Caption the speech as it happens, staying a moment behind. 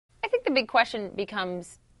the big question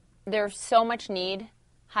becomes, there's so much need.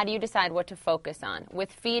 How do you decide what to focus on?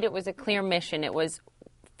 With Feed, it was a clear mission. It was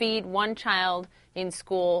feed one child in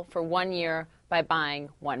school for 1 year by buying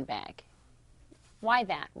one bag. Why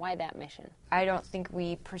that? Why that mission? I don't think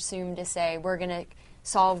we presume to say we're going to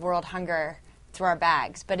solve world hunger through our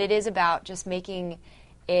bags, but it is about just making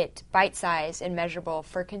it bite-sized and measurable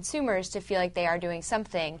for consumers to feel like they are doing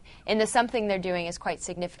something, and the something they're doing is quite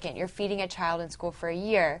significant. You're feeding a child in school for a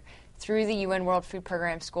year through the UN World Food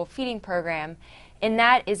Program school feeding program, and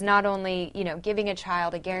that is not only, giving a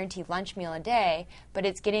child a guaranteed lunch meal a day, but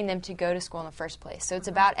it's getting them to go to school in the first place. So it's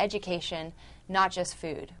about education, not just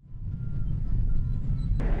food.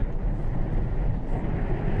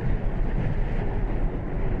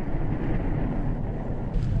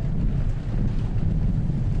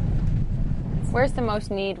 Where's the most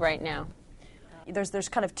need right now? There's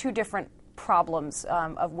kind of two different problems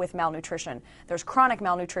with malnutrition. There's chronic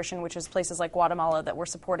malnutrition, which is places like Guatemala that we're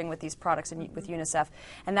supporting with these products and with UNICEF,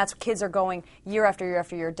 and that's kids are going year after year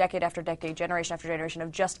after year, decade after decade, generation after generation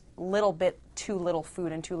of just little bit too little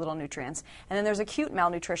food and too little nutrients. And then there's acute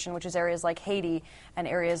malnutrition, which is areas like Haiti and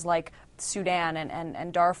areas like Sudan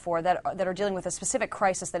and Darfur that are dealing with a specific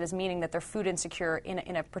crisis that is meaning that they're food insecure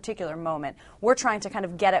in a particular moment. We're trying to kind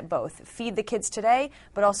of get at both, feed the kids today,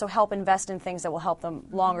 but also help invest in things that will help them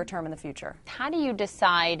longer term in the future. How do you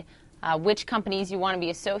decide which companies you want to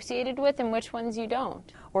be associated with and which ones you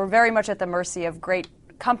don't? We're very much at the mercy of great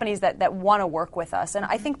companies that want to work with us. And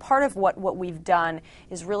I think part of what we've done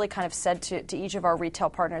is really kind of said to each of our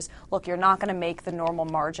retail partners, look, you're not going to make the normal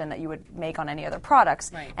margin that you would make on any other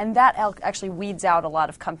products. Right. And that actually weeds out a lot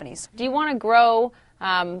of companies. Do you want to grow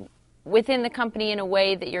within the company in a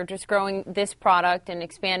way that you're just growing this product and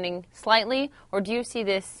expanding slightly, or do you see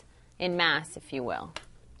this in mass, if you will?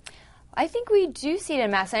 I think we do see it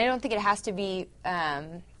in mass, and I don't think it has to be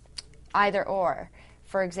either or.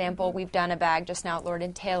 For example, we've done a bag just now at Lord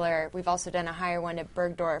 & Taylor. We've also done a higher one at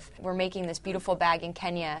Bergdorf. We're making this beautiful bag in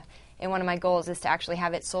Kenya, and one of my goals is to actually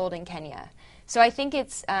have it sold in Kenya. So I think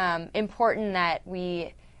it's important that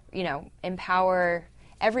we, empower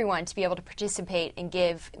everyone to be able to participate and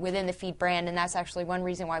give within the Feed brand, and that's actually one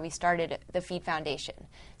reason why we started the Feed Foundation.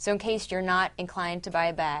 So in case you're not inclined to buy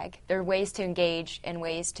a bag, there are ways to engage and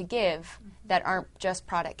ways to give that aren't just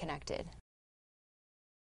product connected.